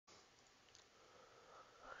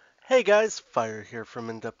Hey guys, Fire here from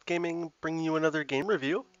InDepth Gaming, bringing you another game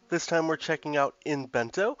review. This time we're checking out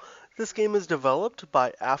inbento. This game is developed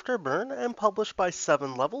by Afterburn and published by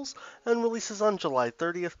 7 Levels and releases on July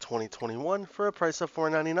 30th, 2021 for a price of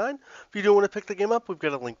 $4.99. If you do want to pick the game up, we've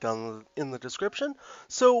got a link down in the description.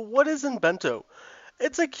 So what is inbento?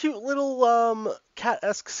 It's a cute little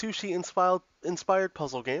cat-esque sushi-inspired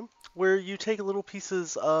puzzle game where you take little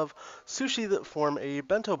pieces of sushi that form a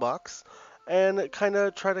bento box and kind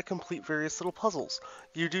of try to complete various little puzzles.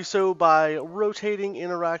 You do so by rotating,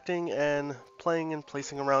 interacting, and playing and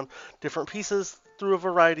placing around different pieces through a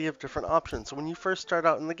variety of different options. So when you first start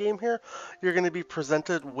out in the game here, you're going to be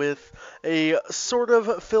presented with a sort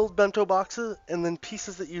of filled bento boxes and then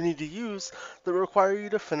pieces that you need to use that require you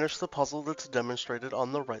to finish the puzzle that's demonstrated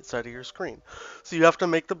on the right side of your screen. So you have to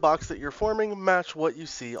make the box that you're forming match what you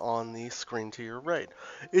see on the screen to your right.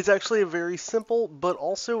 It's actually a very simple but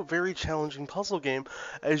also very challenging puzzle game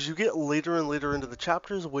as you get later and later into the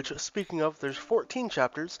chapters, which, speaking of, there's 14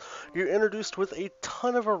 chapters. You're introduced with a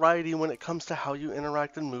ton of variety when it comes to how you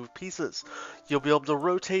interact and move pieces. You'll be able to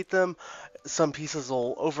rotate them, some pieces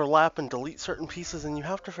will overlap and delete certain pieces, and you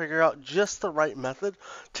have to figure out just the right method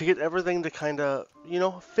to get everything to kind of,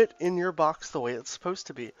 fit in your box the way it's supposed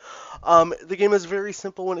to be. The game is very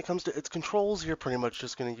simple when it comes to its controls. You're pretty much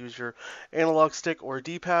just going to use your analog stick or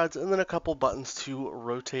D-pads and then a couple buttons to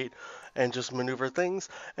rotate and just maneuver things,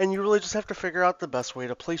 and you really just have to figure out the best way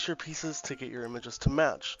to place your pieces to get your images to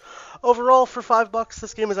match. Overall, for $5,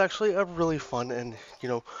 this game is actually a really fun and,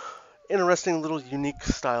 interesting little unique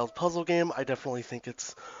styled puzzle game. I definitely think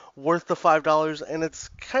it's worth the $5 and it's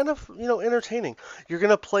kind of, entertaining. You're going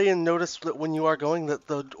to play and notice that when you are going that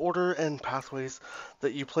the order and pathways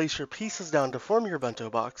that you place your pieces down to form your bento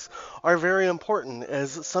box are very important,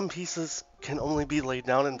 as some pieces can only be laid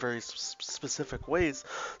down in very specific ways.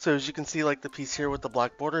 So as you can see, like the piece here with the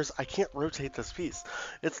black borders, I can't rotate this piece.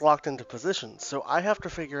 It's locked into position. So I have to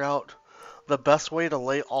figure out the best way to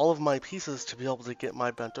lay all of my pieces to be able to get my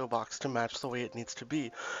bento box to match the way it needs to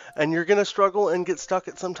be. And you're going to struggle and get stuck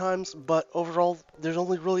at sometimes, but overall, there's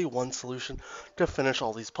only really one solution to finish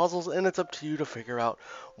all these puzzles, and it's up to you to figure out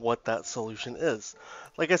what that solution is.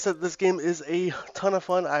 Like I said, this game is a ton of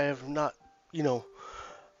fun. I have not,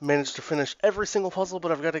 managed to finish every single puzzle,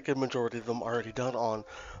 but I've got a good majority of them already done on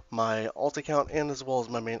my alt account and as well as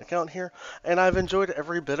my main account here, and I've enjoyed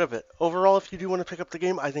every bit of it. Overall, if you do want to pick up the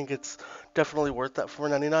game, I think it's definitely worth that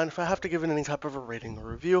 $4.99. If I have to give it any type of a rating or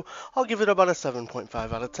review, I'll give it about a 7.5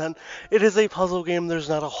 out of 10. It is a puzzle game. There's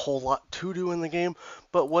not a whole lot to do in the game,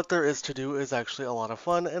 but what there is to do is actually a lot of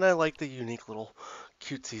fun, and I like the unique little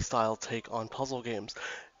cutesy style take on puzzle games.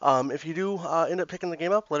 If you do end up picking the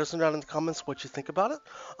game up, let us know down in the comments what you think about it.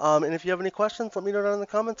 And if you have any questions, let me know down in the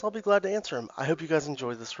comments. I'll be glad to answer them. I hope you guys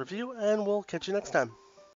enjoyed this review, and we'll catch you next time.